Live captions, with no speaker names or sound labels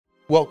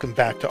Welcome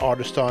back to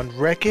Artist on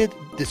Record.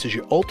 This is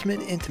your ultimate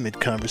intimate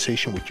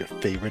conversation with your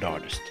favorite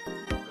artist.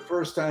 The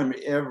first time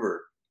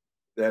ever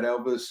that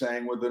Elvis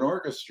sang with an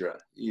orchestra.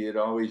 He had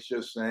always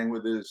just sang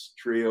with his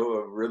trio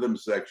of rhythm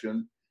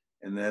section,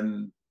 and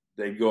then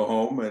they'd go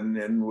home, and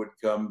then would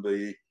come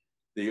the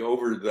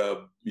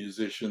overdub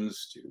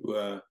musicians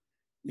to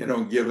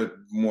give it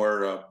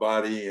more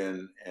body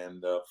and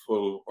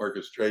full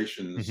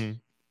orchestrations. Mm-hmm.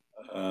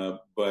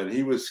 But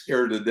he was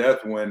scared to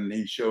death when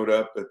he showed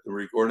up at the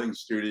recording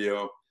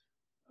studio.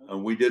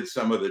 We did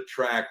some of the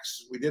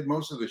tracks. We did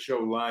most of the show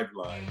live.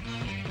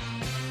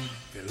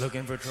 If you're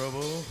looking for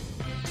trouble,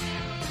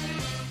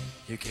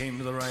 you came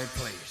to the right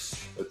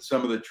place. But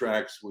some of the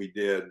tracks we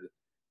did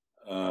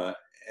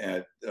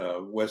at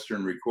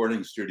Western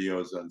Recording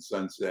Studios on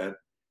Sunset,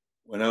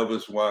 when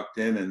Elvis walked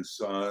in and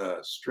saw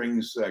a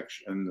string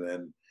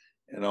section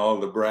and all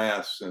the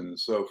brass and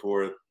so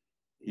forth,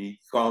 he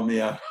called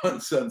me out on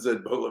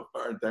Sunset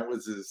Boulevard. That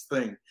was his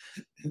thing.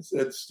 He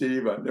said,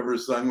 "Steve, I've never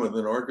sung with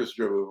an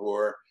orchestra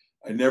before.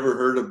 I never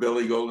heard a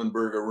Billy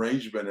Goldenberg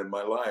arrangement in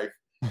my life.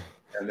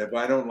 And if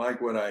I don't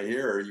like what I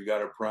hear, you got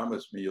to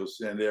promise me you'll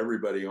send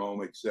everybody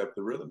home except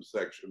the rhythm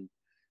section.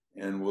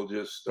 And we'll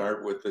just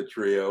start with the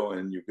trio,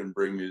 and you can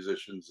bring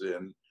musicians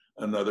in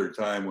another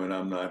time when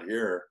I'm not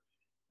here."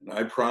 And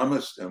I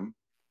promised him.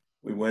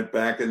 We went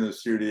back in the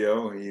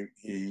studio.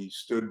 He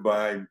stood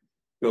by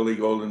Billy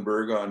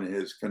Goldenberg on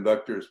his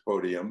conductor's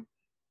podium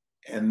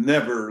and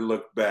never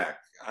looked back.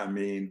 I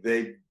mean,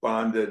 they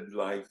bonded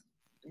like,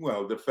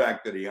 well, the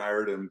fact that he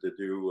hired him to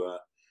do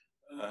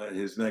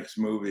his next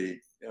movie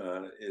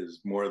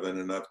is more than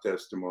enough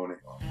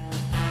testimonial.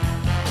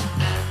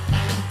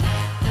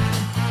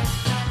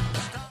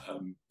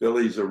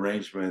 Billy's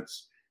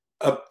arrangements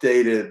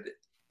updated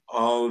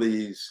all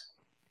these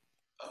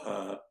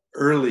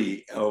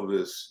early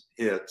Elvis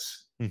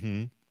hits.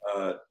 Mm-hmm.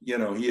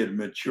 He had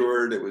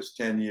matured. It was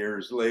 10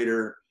 years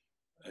later.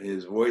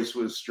 His voice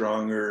was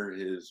stronger.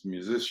 His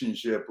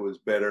musicianship was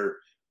better.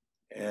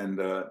 And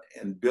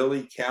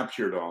Billy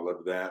captured all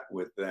of that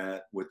with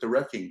the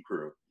Wrecking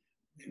Crew.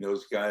 And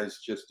those guys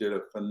just did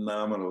a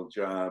phenomenal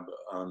job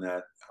on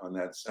that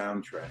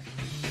soundtrack.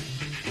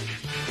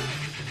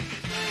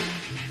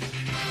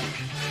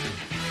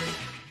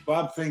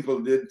 Bob Finkel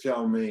did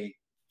tell me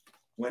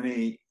when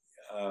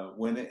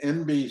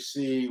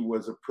NBC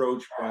was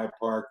approached by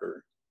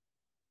Parker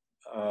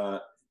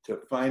to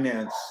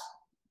finance,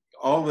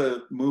 all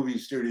the movie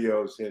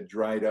studios had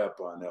dried up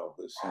on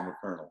Elvis and the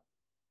Colonel.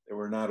 They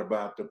were not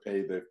about to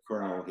pay the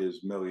Colonel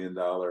his $1 million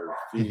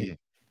fee.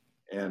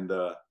 And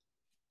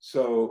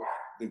so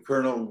the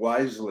Colonel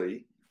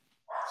wisely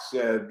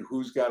said,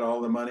 who's got all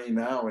the money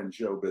now in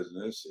show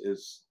business?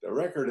 It's the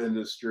record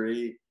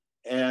industry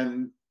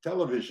and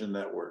television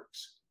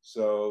networks.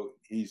 So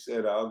he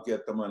said, I'll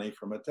get the money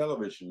from a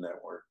television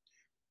network.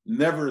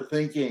 Never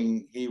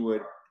thinking he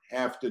would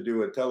have to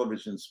do a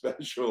television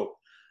special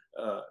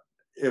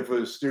if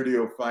a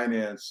studio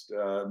financed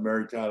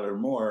Mary Tyler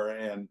Moore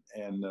and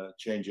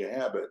Change of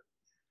Habit.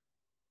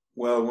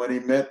 Well, when he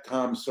met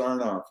Tom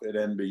Sarnoff at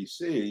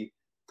NBC,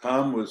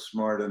 Tom was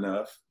smart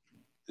enough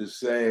to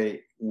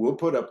say, we'll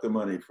put up the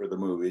money for the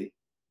movie,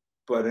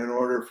 but in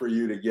order for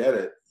you to get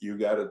it, you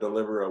got to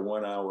deliver a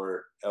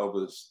 1-hour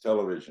Elvis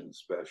television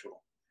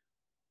special.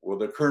 Well,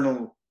 the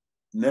Colonel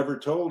never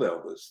told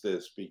Elvis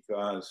this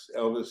because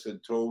Elvis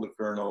had told the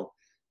Colonel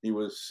he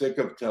was sick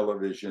of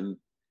television.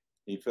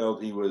 He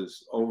felt he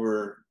was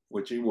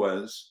which he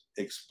was,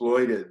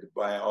 exploited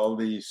by all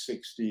these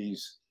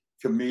 60s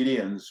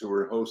comedians who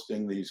were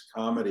hosting these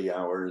comedy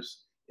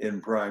hours in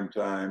prime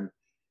time.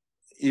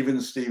 Even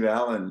Steve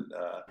Allen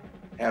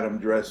had him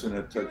dress in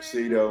a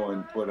tuxedo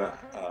and put a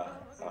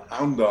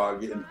hound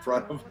dog in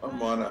front of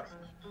him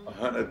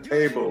on a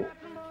table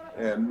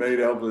and made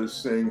Elvis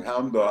sing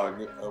Hound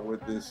Dog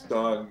with this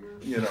dog,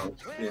 in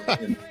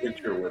the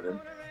picture with him.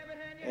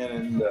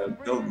 And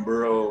Milton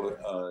Berle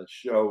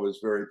show was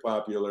very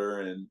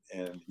popular, and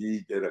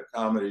he did a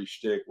comedy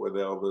shtick with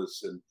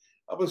Elvis, and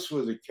Elvis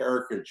was a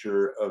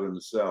caricature of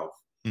himself.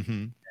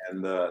 Mm-hmm.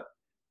 And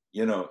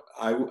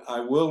I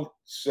will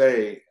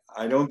say,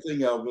 I don't think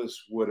Elvis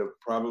would have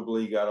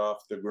probably got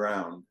off the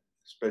ground,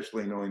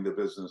 especially knowing the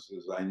business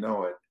as I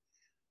know it,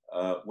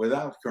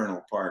 without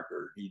Colonel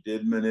Parker. He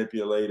did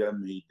manipulate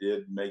him. He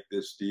did make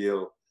this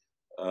deal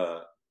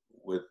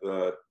with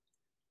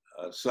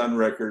Sun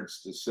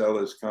Records to sell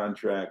his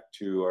contract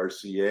to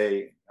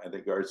RCA. I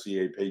think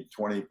RCA paid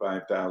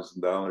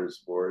 $25,000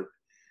 for it.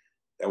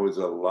 That was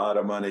a lot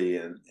of money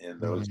in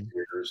those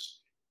years.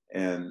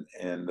 And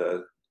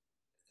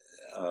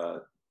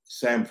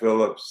Sam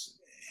Phillips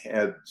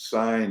had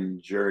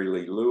signed Jerry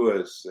Lee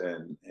Lewis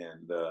and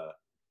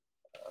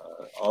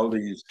all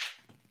these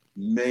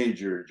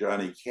major,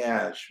 Johnny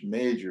Cash,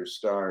 major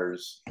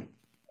stars,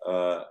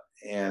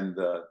 and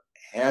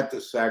had to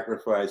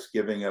sacrifice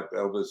giving up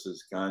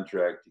Elvis's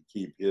contract to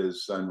keep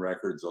his Sun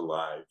Records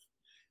alive,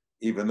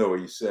 even though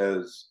he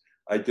says,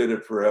 I did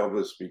it for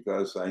Elvis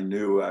because I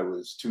knew I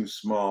was too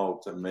small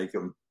to make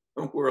him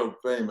world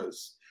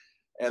famous.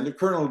 And the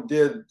Colonel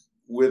did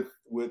with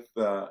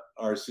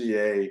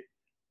RCA,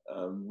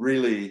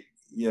 really,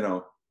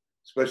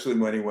 especially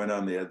when he went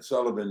on the Ed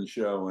Sullivan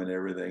Show and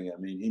everything. I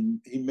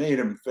mean, he made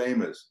him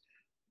famous.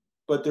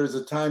 But there's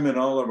a time in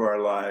all of our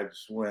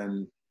lives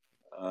when,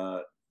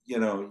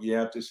 you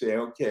have to say,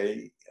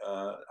 okay,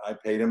 I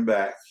paid him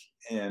back,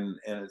 and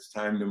it's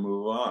time to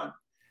move on.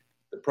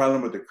 The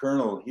problem with the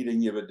Colonel, he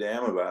didn't give a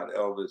damn about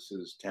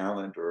Elvis's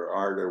talent or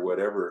art or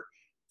whatever.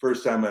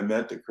 First time I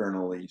met the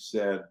Colonel, he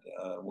said,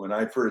 when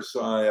I first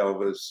saw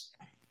Elvis,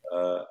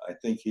 I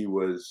think he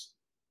was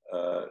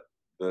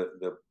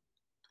the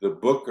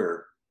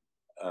booker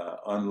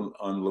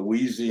on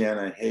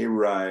Louisiana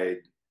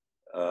Hayride,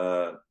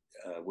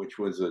 which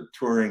was a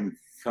touring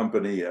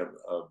company of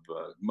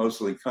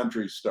mostly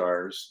country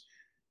stars.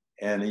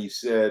 And he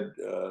said,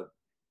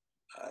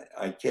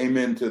 I came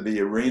into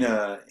the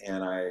arena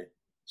and I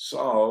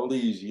saw all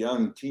these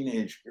young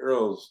teenage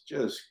girls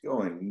just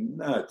going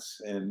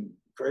nuts and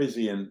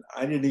crazy. And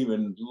I didn't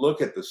even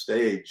look at the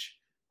stage.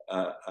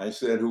 I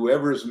said,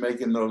 whoever's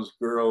making those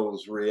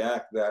girls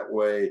react that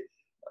way,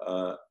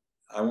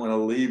 I want to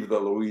leave the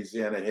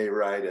Louisiana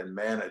Hayride and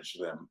manage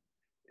them,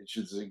 which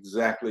is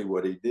exactly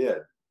what he did.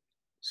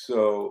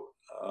 So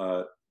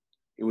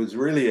it was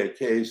really a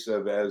case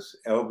of, as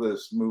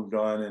Elvis moved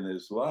on in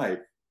his life,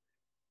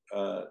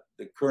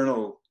 the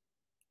Colonel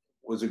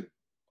was a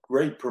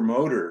great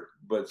promoter,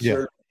 but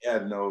certainly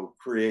had no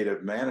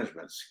creative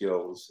management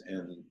skills.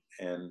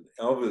 And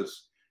Elvis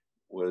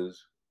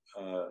was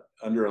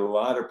under a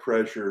lot of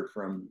pressure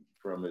from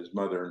his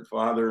mother and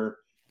father,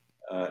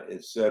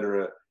 et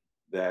cetera,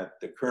 that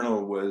the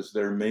Colonel was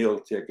their meal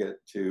ticket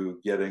to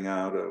getting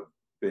out of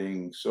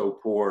being so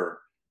poor.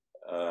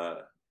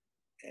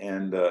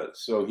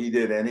 So he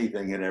did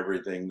anything and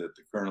everything that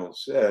the Colonel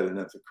said. And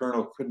if the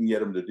Colonel couldn't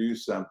get him to do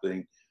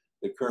something,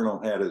 the Colonel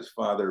had his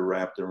father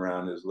wrapped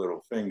around his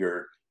little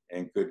finger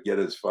and could get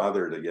his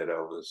father to get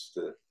Elvis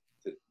to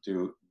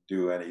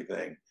do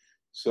anything.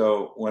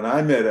 So when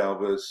I met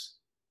Elvis,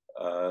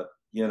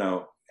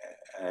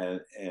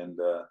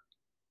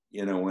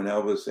 when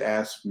Elvis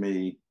asked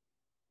me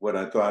what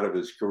I thought of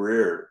his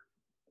career,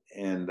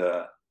 and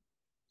I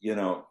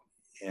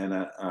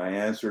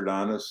answered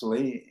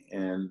honestly.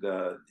 And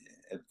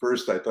at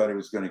first I thought he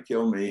was going to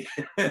kill me.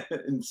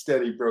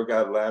 Instead, he broke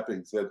out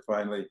laughing, said,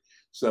 finally,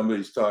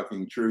 somebody's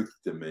talking truth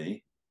to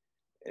me.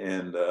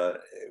 And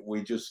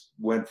we just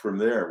went from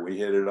there. We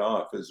hit it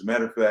off. As a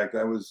matter of fact,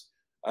 I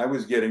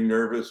was getting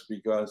nervous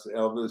because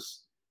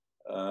Elvis,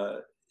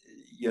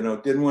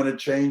 didn't want to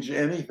change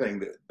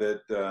anything.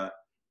 That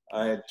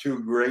I had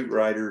two great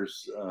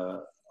writers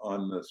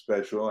on the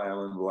special,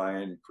 Alan Bly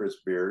and Chris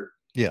Beard.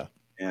 Yeah.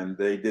 And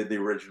they did the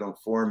original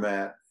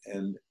format.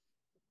 And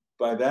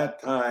by that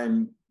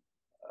time,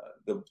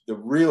 the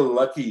real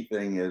lucky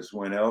thing is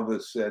when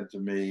Elvis said to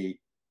me,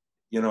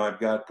 I've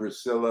got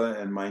Priscilla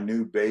and my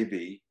new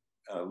baby.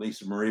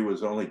 Lisa Marie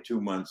was only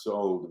 2 months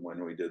old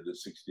when we did the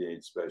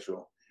 68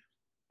 special.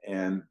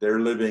 And they're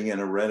living in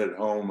a rented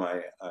home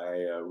I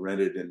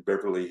rented in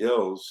Beverly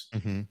Hills.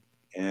 Mm-hmm.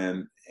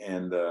 And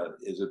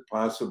is it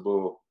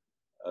possible,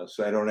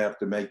 so I don't have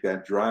to make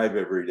that drive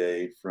every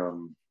day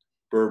from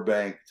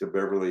Burbank to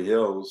Beverly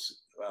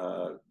Hills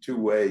 2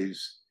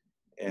 ways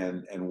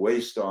and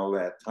waste all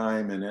that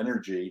time and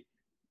energy?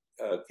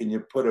 Can you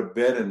put a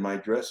bed in my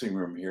dressing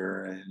room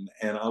here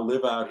and I'll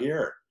live out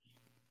here?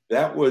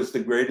 That was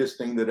the greatest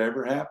thing that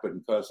ever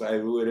happened, because I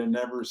would have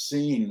never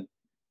seen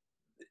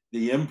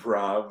the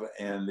improv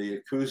and the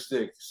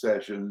acoustic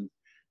session,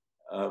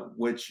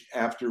 which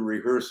after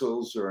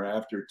rehearsals or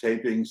after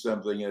taping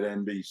something at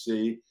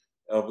NBC,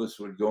 Elvis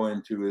would go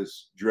into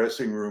his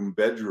dressing room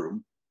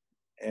bedroom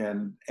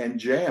and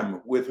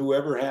jam with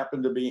whoever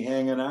happened to be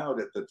hanging out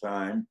at the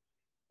time.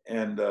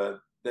 And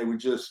they would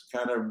just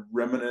kind of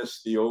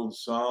reminisce the old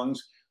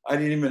songs. I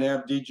didn't even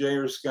have DJ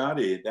or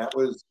Scotty. That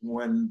was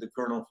when the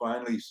Colonel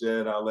finally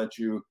said, I'll let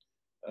you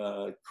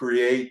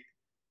create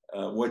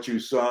what you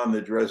saw in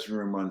the dressing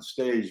room on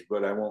stage,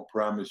 but I won't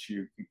promise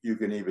you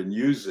can even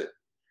use it.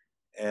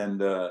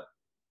 And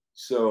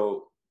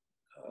so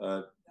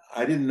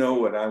I didn't know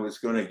what I was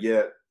going to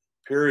get,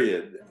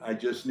 period. I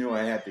just knew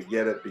I had to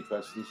get it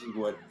because this is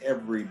what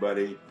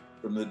everybody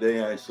from the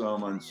day I saw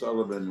him on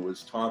Sullivan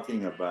was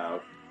talking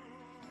about,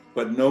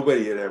 but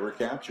nobody had ever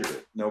captured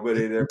it.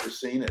 Nobody had ever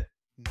seen it.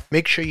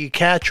 Make sure you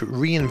catch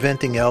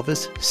Reinventing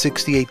Elvis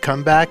 68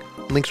 Comeback.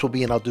 Links will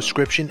be in our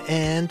description,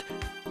 and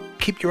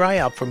keep your eye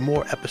out for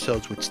more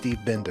episodes with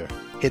Steve Binder.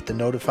 Hit the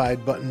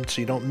notified button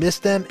so you don't miss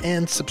them,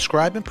 and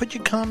subscribe and put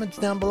your comments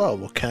down below.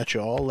 We'll catch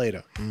you all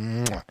later.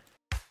 Mwah.